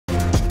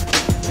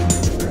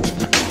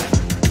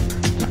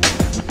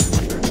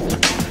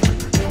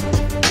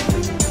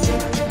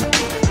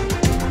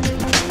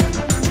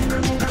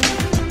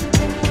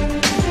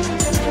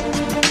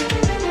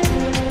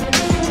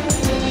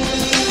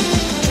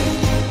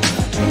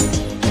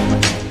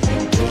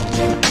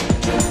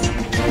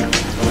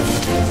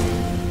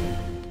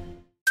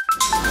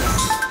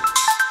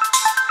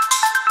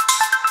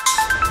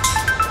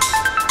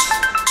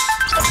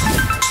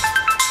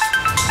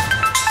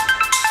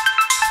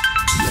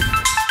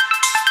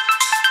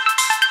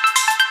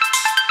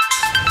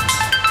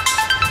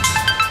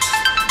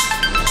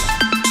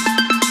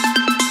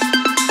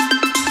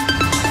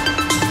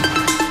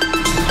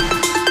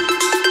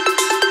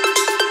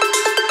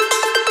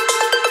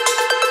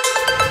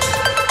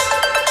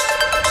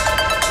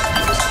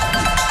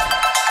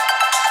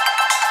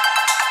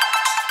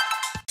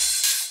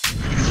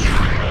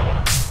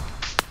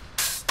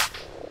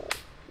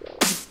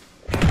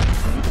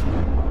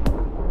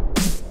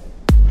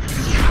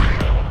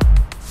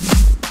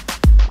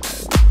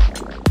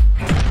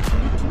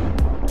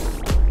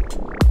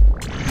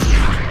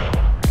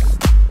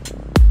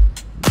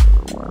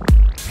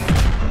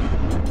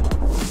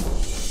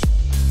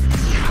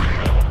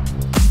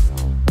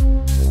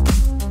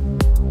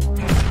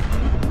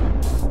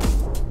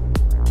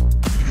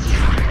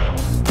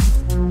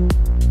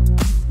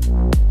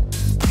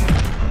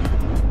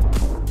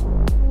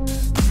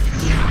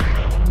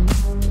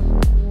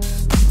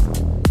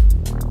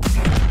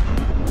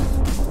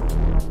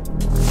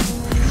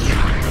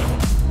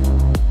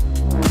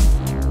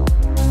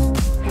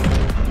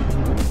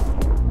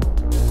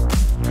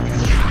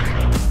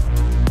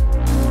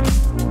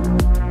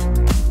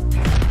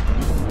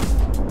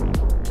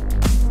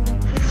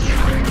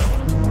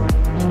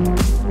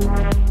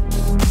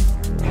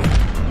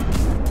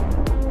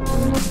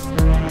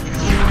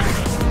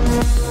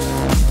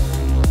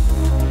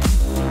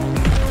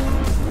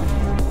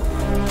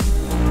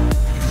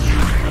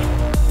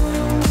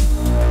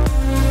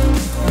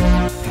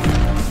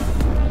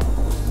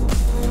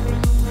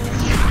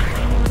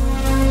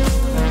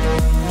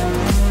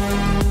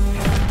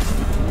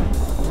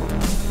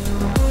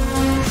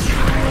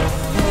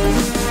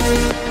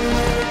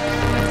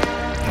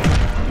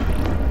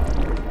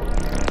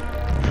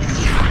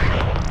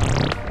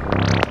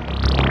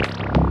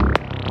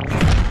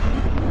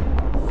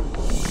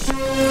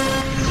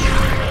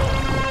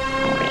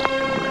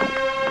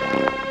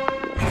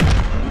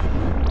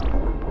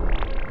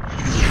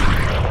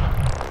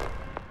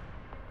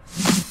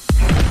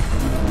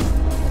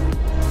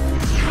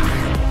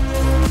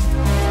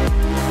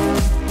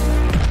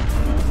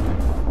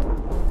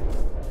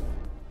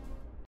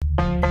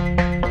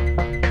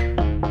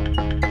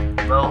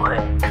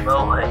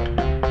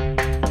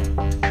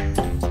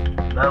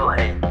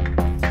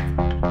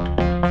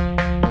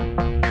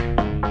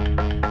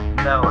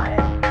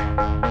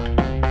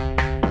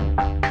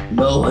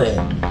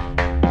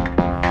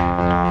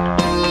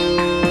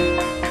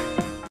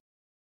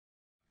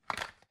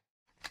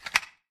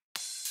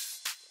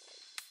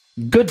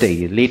Good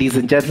day, ladies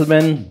and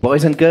gentlemen,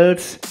 boys and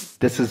girls.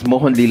 This is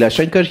Mohan Leela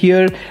Shankar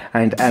here,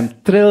 and I'm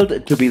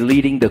thrilled to be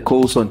leading the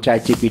course on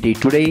ChatGPT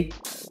today.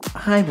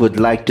 I would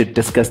like to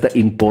discuss the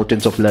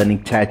importance of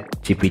learning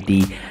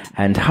ChatGPT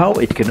and how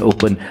it can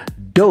open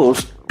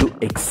doors to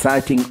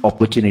exciting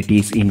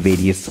opportunities in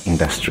various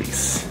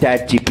industries.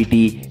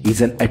 ChatGPT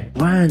is an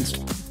advanced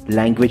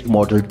language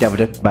model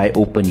developed by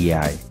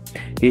OpenAI.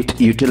 It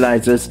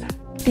utilizes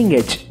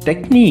cutting-edge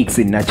techniques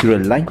in natural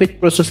language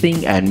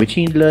processing and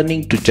machine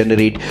learning to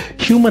generate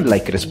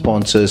human-like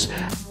responses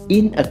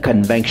in a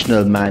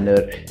conventional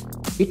manner.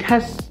 It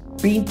has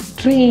been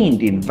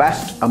trained in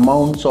vast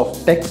amounts of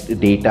text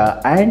data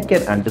and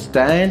can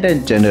understand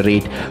and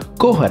generate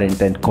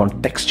coherent and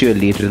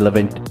contextually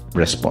relevant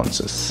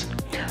responses.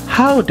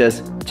 How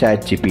does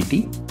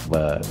ChatGPT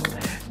work?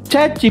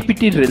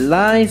 ChatGPT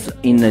relies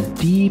in a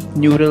deep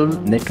neural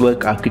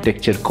network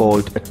architecture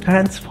called a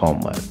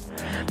transformer.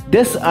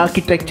 This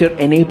architecture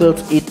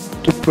enables it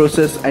to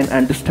process and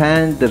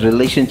understand the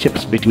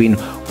relationships between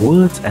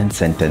words and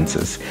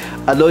sentences,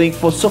 allowing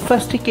for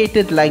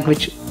sophisticated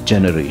language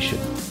generation.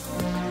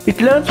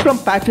 It learns from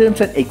patterns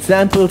and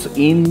examples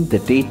in the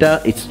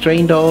data it's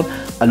trained on,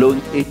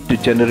 allowing it to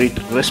generate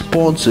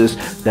responses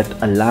that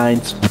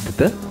aligns with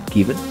the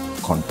given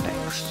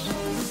context.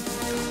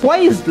 Why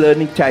is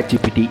learning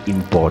ChatGPT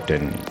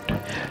important?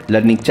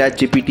 Learning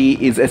ChatGPT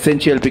is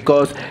essential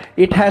because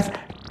it has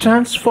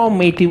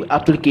transformative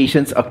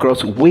applications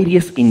across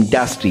various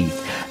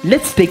industries.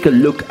 Let's take a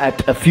look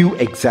at a few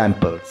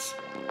examples.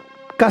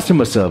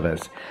 Customer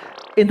service.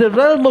 In the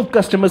realm of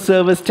customer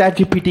service,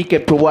 ChatGPT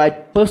can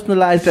provide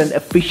personalized and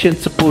efficient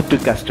support to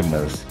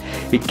customers.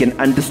 It can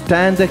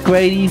understand their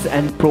queries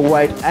and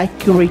provide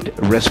accurate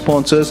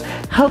responses,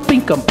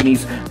 helping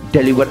companies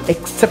deliver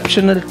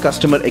exceptional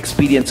customer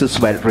experiences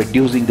while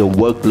reducing the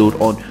workload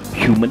on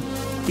human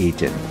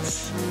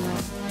agents.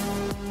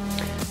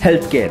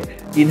 Healthcare.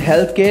 In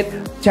healthcare,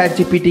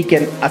 ChatGPT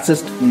can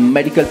assist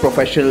medical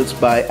professionals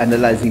by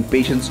analyzing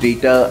patients'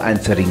 data,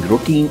 answering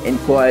routine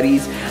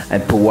inquiries,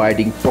 and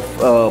providing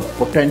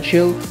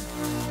potential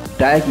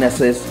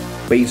diagnosis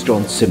based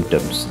on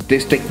symptoms.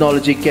 This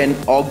technology can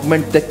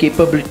augment the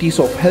capabilities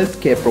of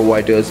healthcare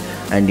providers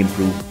and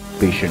improve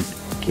patient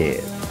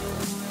care.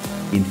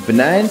 In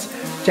finance,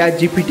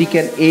 ChatGPT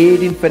can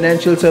aid in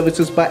financial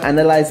services by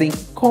analyzing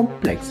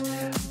complex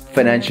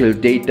financial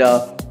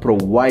data,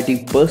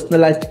 providing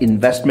personalized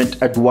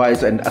investment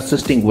advice, and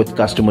assisting with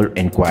customer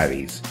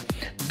inquiries.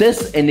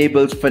 This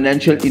enables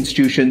financial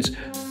institutions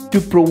to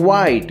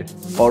provide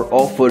or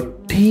offer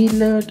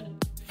tailored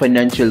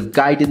financial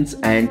guidance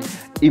and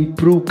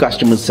improve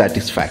customer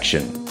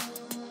satisfaction.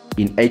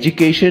 In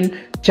education,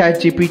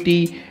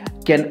 ChatGPT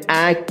can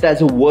act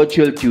as a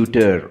virtual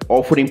tutor,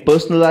 offering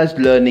personalized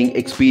learning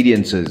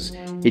experiences.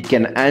 It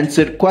can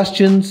answer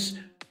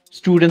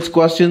students'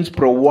 questions,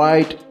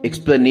 provide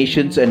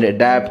explanations, and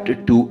adapt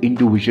to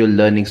individual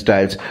learning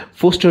styles,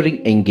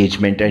 fostering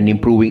engagement and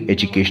improving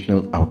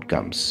educational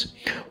outcomes.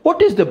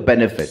 What is the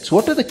benefits?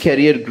 What are the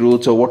career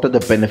growths, or what are the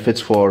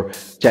benefits for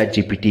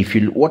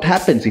ChatGPT? What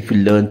happens if you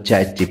learn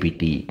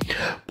ChatGPT?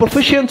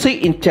 Proficiency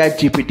in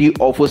ChatGPT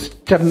offers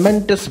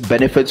tremendous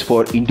benefits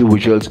for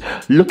individuals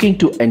looking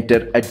to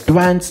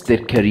advance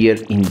their career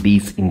in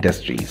these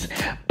industries.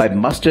 By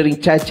mastering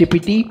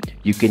ChatGPT,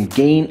 you can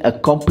gain a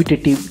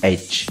competitive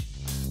edge.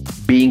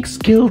 Being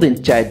skilled in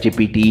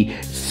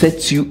ChatGPT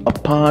sets you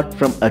apart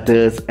from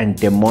others and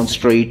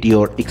demonstrate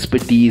your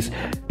expertise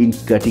in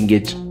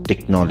cutting-edge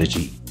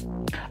technology.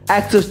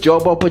 Access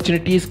job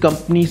opportunities.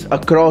 Companies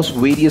across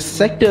various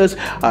sectors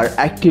are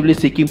actively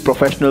seeking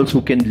professionals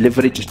who can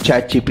leverage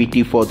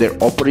ChatGPT for their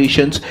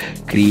operations,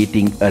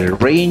 creating a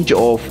range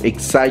of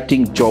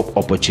exciting job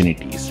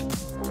opportunities.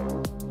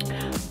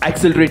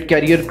 Accelerate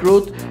career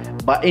growth.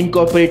 By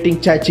incorporating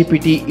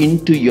ChatGPT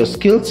into your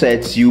skill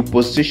sets, you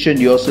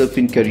position yourself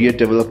in career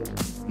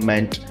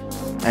development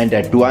and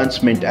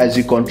advancement as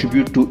you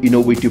contribute to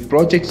innovative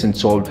projects and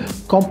solve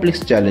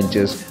complex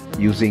challenges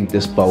using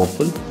this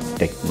powerful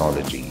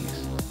technology.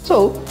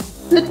 So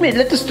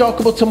let us talk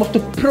about some of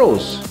the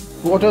pros.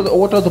 What are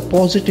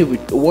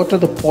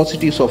the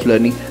positives of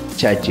learning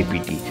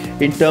ChatGPT?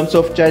 In terms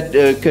of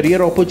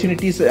career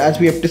opportunities, as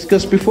we have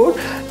discussed before,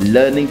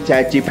 learning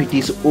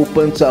ChatGPT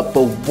opens up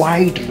a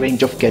wide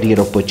range of career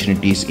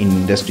opportunities in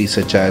industries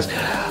such as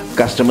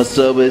customer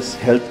service,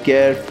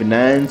 healthcare,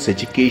 finance,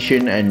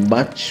 education, and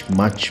much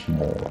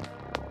more.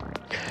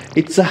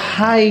 It's in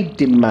high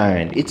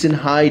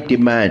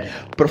demand.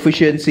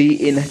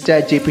 Proficiency in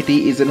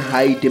ChatGPT is in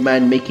high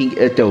demand, making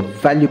it a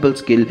valuable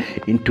skill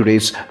in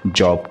today's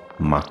job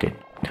market.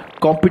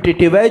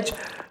 Competitive edge.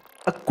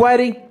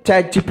 Acquiring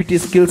ChatGPT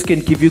skills can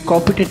give you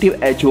competitive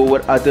edge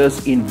over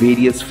others in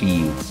various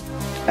fields,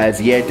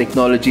 as AI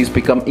technologies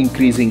become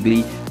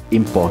increasingly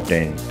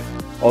important.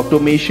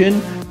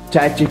 Automation.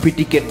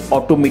 ChatGPT can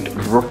automate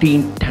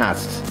routine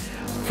tasks,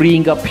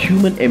 freeing up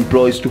human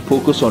employees to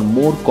focus on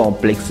more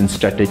complex and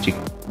strategic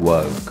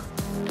work.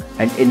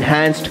 And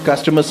enhanced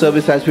customer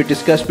service, as we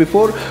discussed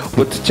before,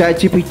 with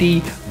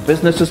ChatGPT,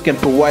 businesses can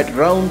provide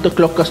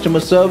round-the-clock customer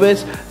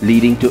service,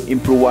 leading to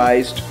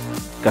improvised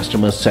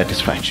customer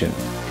satisfaction.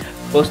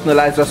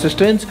 Personalized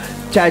assistance.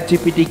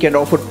 ChatGPT can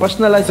offer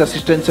personalized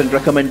assistance and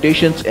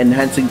recommendations,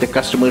 enhancing the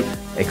customer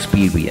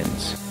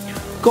experience.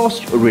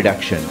 Cost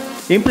reduction.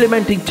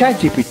 Implementing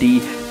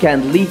ChatGPT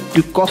can lead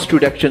to cost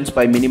reductions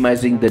by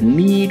minimizing the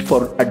need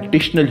for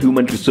additional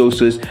human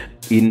resources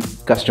in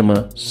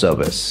customer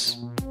service.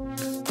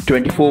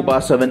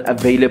 24/7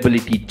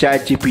 availability.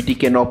 ChatGPT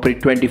can operate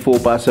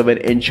 24/7,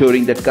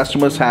 ensuring that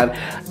customers have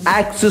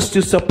access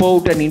to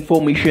support and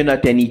information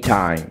at any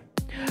time.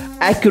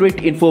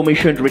 Accurate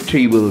information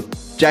retrieval.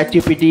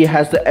 ChatGPT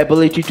has the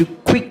ability to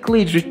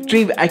quickly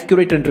retrieve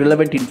accurate and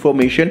relevant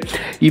information,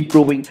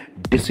 improving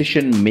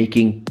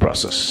decision-making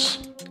process.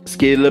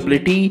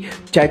 Scalability.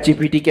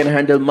 ChatGPT can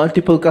handle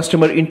multiple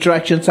customer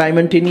interactions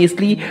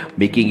simultaneously,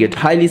 making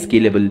it highly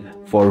scalable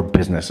for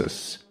businesses.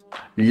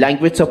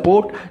 Language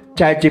support.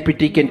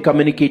 ChatGPT can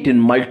communicate in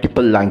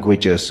multiple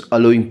languages,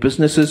 allowing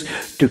businesses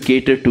to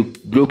cater to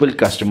global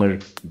customer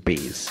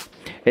base.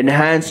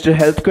 Enhanced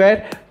healthcare.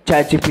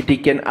 ChatGPT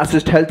can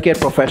assist healthcare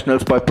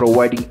professionals by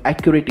providing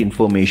accurate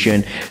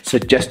information,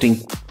 suggesting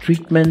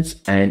treatments,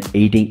 and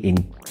aiding in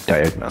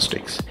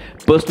diagnostics.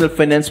 Personal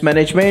finance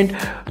management.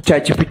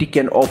 ChatGPT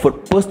can offer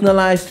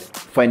personalized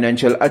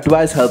financial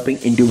advice, helping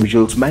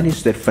individuals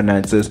manage their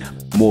finances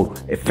more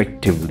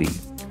effectively.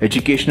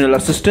 Educational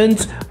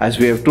assistance. As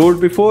we have told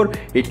before,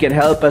 it can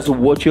help as a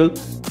virtual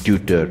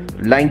tutor.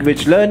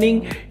 Language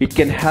learning. It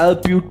can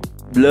help you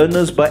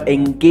learners by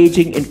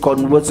engaging in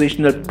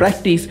conversational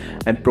practice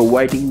and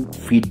providing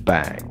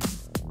feedback.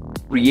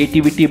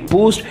 Creativity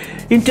boost.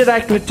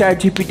 Interact with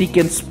ChatGPT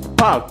can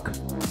spark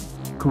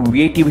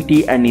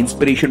creativity and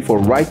inspiration for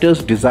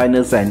writers,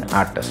 designers, and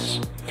artists.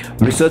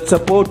 Research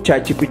support.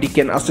 ChatGPT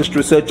can assist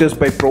researchers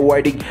by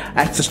providing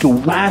access to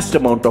vast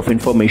amount of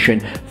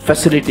information,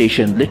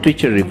 facilitation,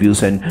 literature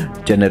reviews, and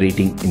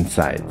generating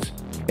insights.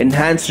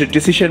 Enhanced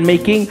decision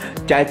making.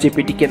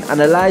 ChatGPT can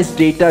analyze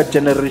data,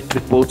 generate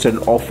reports, and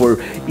offer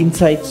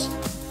insights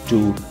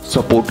to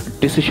support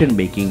decision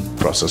making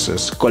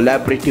processes.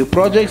 Collaborative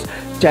projects.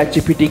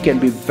 ChatGPT can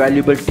be a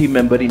valuable team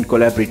member in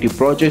collaborative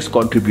projects,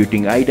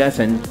 contributing ideas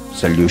and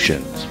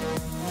solutions.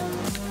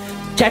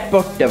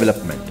 Chatbot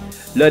development.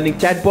 Learning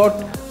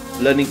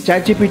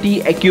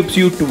ChatGPT equips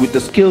you with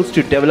the skills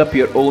to develop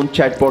your own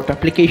chatbot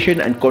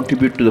application and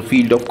contribute to the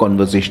field of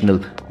conversational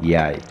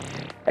AI.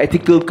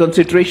 Ethical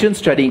consideration.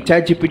 Studying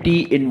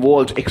ChatGPT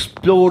involves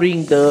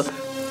exploring the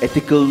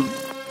ethical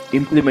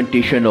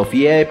implementation of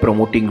AI,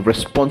 promoting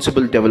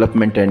responsible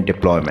development and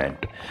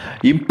deployment.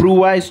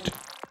 Improvised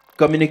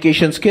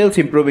communication skills.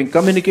 Improving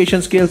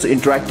communication skills.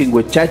 Interacting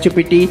with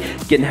ChatGPT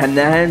can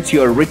enhance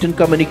your written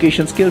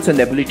communication skills and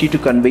ability to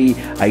convey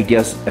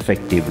ideas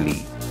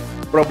effectively.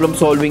 Problem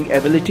solving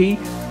ability.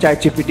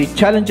 ChatGPT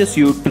challenges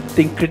you to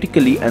think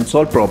critically and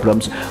solve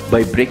problems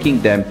by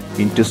breaking them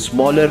into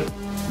smaller,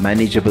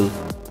 manageable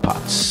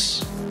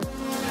parts.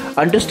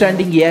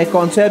 Understanding AI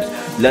concepts.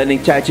 Learning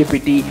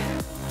ChatGPT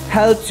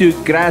helps you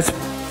grasp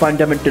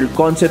fundamental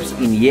concepts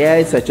in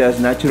AI such as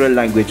natural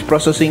language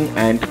processing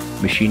and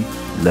machine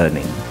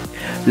learning.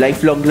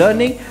 Lifelong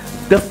learning.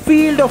 The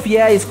field of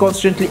AI is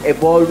constantly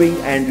evolving,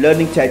 and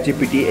learning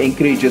ChatGPT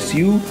encourages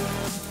you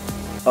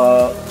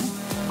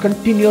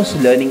continuous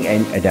learning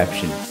and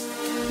adaptation.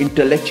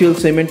 Intellectual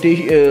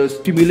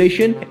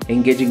stimulation.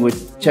 Engaging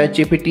with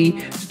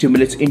ChatGPT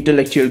stimulates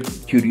intellectual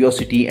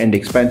curiosity and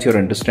expands your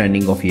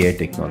understanding of AI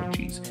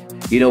technologies.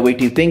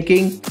 Innovative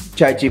thinking.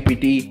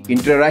 ChatGPT.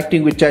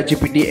 Interacting with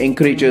ChatGPT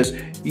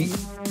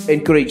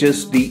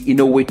encourages the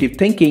innovative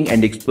thinking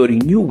and exploring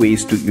new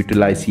ways to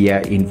utilize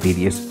AI in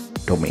various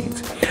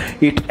domains.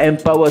 It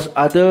empowers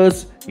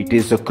others. It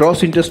is a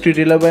cross-industry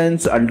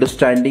relevance,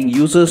 understanding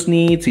users'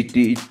 needs.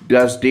 It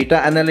does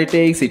data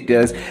analytics.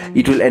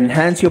 It will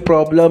enhance your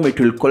problem. It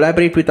will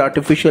collaborate with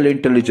artificial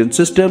intelligence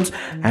systems,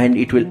 and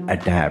it will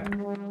adapt.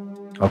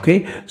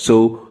 Okay,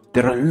 so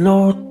there are a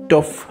lot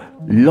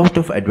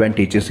of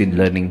advantages in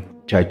learning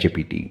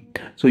ChatGPT.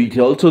 So it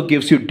also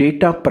gives you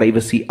data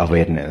privacy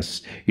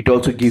awareness. It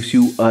also gives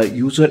you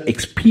user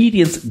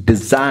experience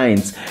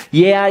designs,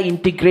 AI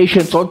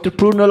integrations,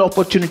 entrepreneurial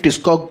opportunities,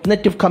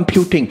 cognitive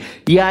computing,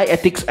 AI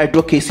ethics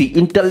advocacy,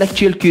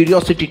 intellectual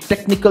curiosity,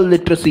 technical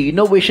literacy,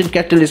 innovation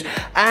catalyst,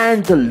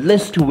 and the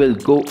list will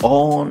go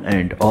on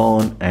and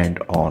on and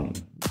on.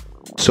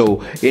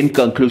 So in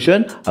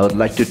conclusion, I would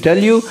like to tell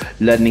you,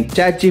 learning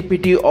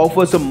ChatGPT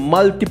offers a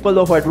multiple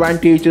of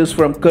advantages,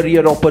 from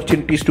career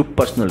opportunities to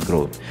personal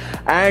growth,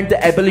 and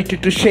the ability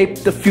to shape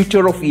the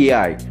future of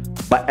AI.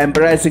 By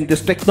embracing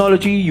this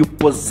technology, you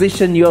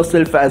position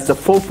yourself as the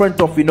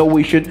forefront of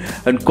innovation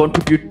and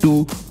contribute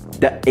to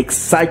the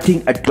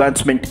exciting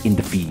advancement in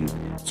the field.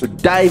 So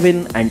dive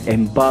in and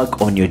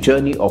embark on your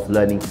journey of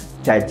learning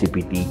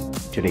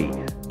ChatGPT today.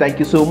 Thank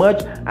you so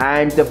much,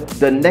 and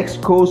the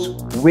next course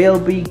will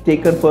be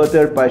taken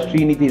further by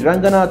Srinidhi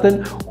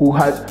Ranganathan, who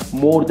has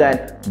more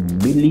than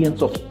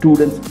millions of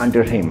students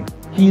under him.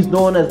 He is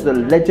known as the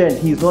legend.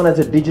 He is known as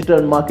a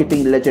digital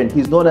marketing legend.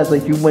 He is known as a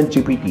human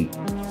GPT.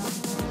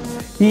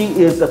 He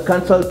is a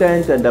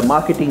consultant and a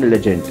marketing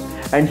legend,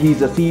 and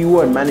he's a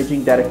CEO and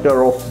managing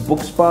director of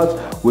Bookspa's,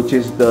 which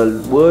is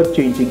the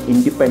world-changing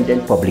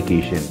independent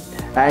publication,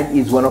 and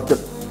is one of the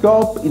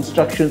top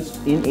instructions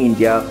in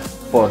India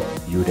for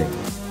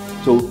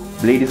Udemy. So,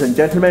 ladies and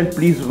gentlemen,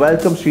 please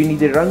welcome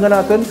Srinidhi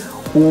Ranganathan,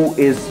 who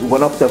is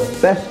one of the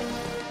best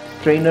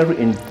trainer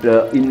in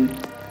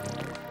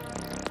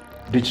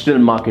digital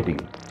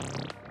marketing,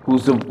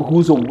 who's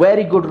a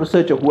very good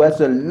researcher, who has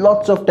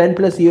lots of 10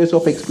 plus years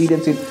of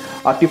experience in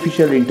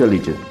artificial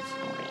intelligence.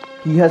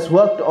 He has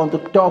worked on the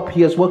top,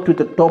 he has worked with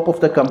the top of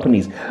the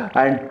companies,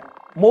 and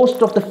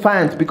most of the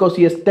fans, because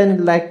he has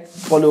 10 lakh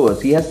followers,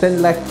 he has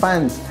 10 lakh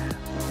fans,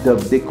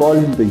 they call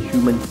him the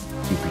human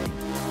GPT.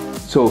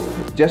 So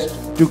just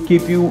to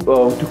keep you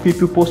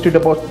posted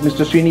about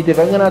Mr. Srinidhi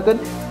Ranganathan,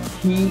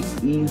 he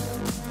is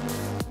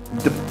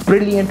the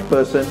brilliant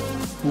person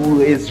who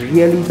is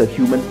really the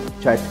human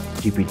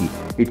ChatGPT.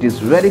 It is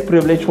very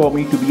privileged for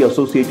me to be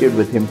associated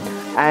with him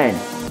and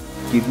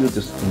give you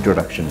this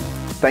introduction.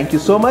 Thank you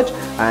so much,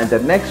 and the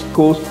next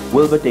course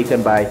will be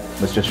taken by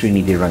Mr.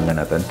 Srinidhi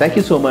Ranganathan. Thank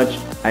you so much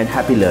and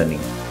happy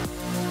learning.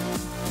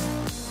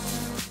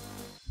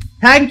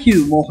 Thank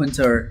you, Mohan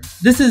sir.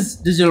 This is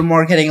digital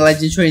marketing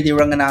legend Srinidhi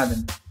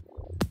Ranganathan.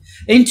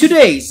 In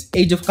today's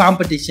age of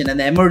competition and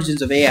the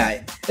emergence of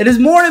AI, it is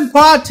more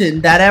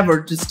important than ever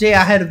to stay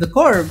ahead of the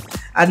curve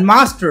and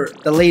master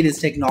the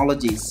latest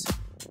technologies.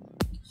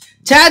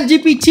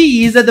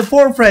 ChatGPT is at the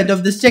forefront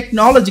of this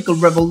technological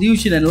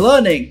revolution in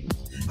learning.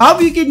 How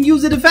you can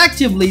use it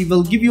effectively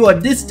will give you a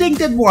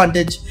distinct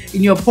advantage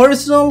in your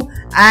personal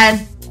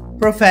and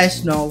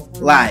professional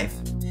life.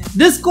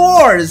 This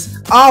course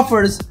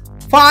offers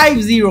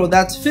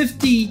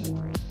 50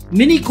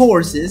 mini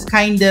courses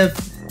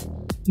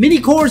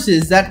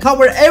that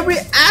cover every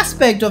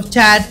aspect of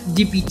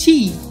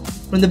ChatGPT,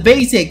 from the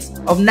basics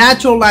of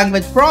natural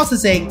language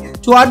processing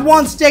to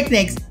advanced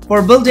techniques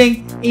for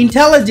building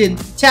intelligent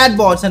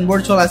chatbots and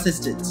virtual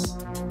assistants.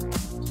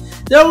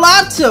 There are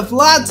lots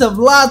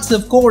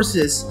of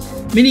courses,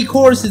 mini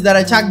courses that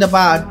I talked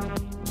about,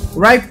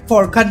 right,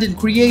 for content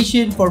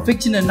creation, for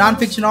fiction and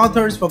non-fiction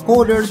authors, for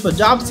coders, for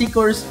job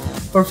seekers,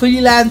 for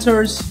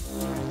freelancers,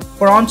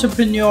 for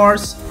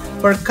entrepreneurs,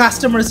 for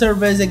customer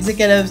service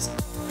executives,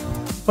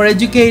 for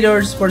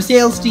educators, for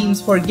sales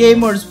teams, for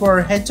gamers,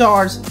 for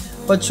HRs,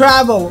 for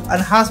travel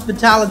and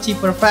hospitality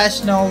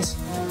professionals,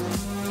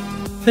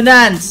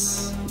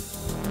 finance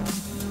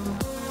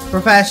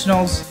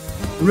professionals,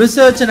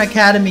 research and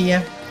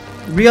academia,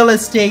 real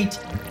estate,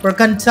 for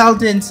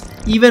consultants,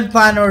 event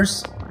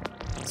planners,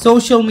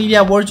 social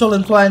media virtual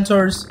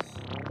influencers,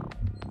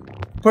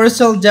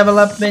 personal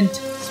development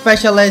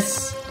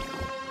specialists,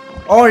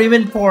 or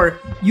even for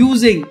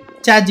using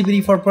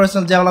ChatGPT for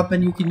personal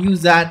development. You can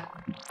use that.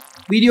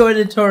 Video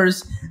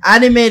editors,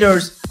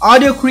 animators,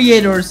 audio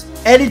creators,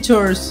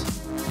 editors,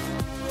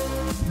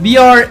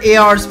 VR,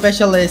 AR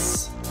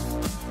specialists.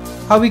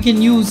 How we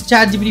can use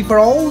ChatGPT for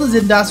all these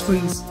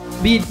industries,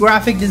 be it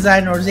graphic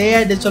designers,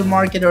 AI digital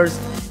marketers,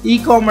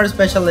 e-commerce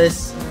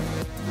specialists.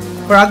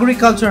 For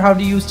agriculture, how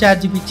to use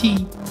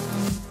ChatGPT.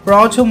 For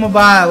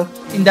automobile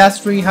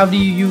industry, how do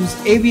you use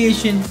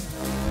aviation,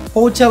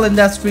 hotel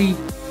industry,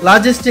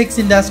 logistics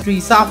industry,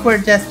 software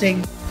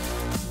testing,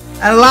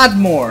 and a lot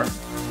more,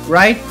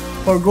 right?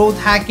 For growth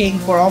hacking,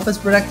 for office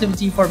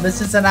productivity, for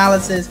business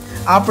analysis,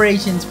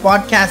 operations,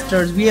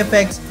 podcasters,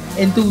 VFX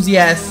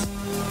enthusiasts,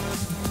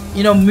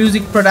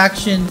 music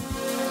production.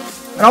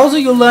 And also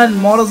you'll learn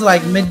models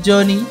like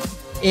Midjourney,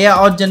 AI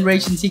art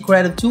generation, C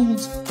creative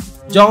tools,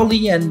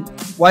 Jolly, and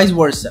vice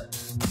versa.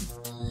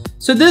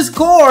 So this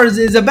course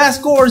is the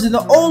best course in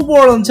the whole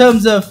world in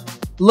terms of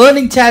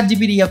learning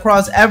ChatGPT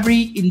across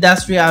every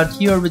industry out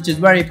here, which is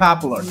very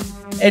popular.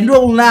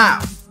 Enroll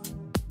now.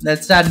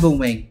 Let's start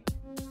booming.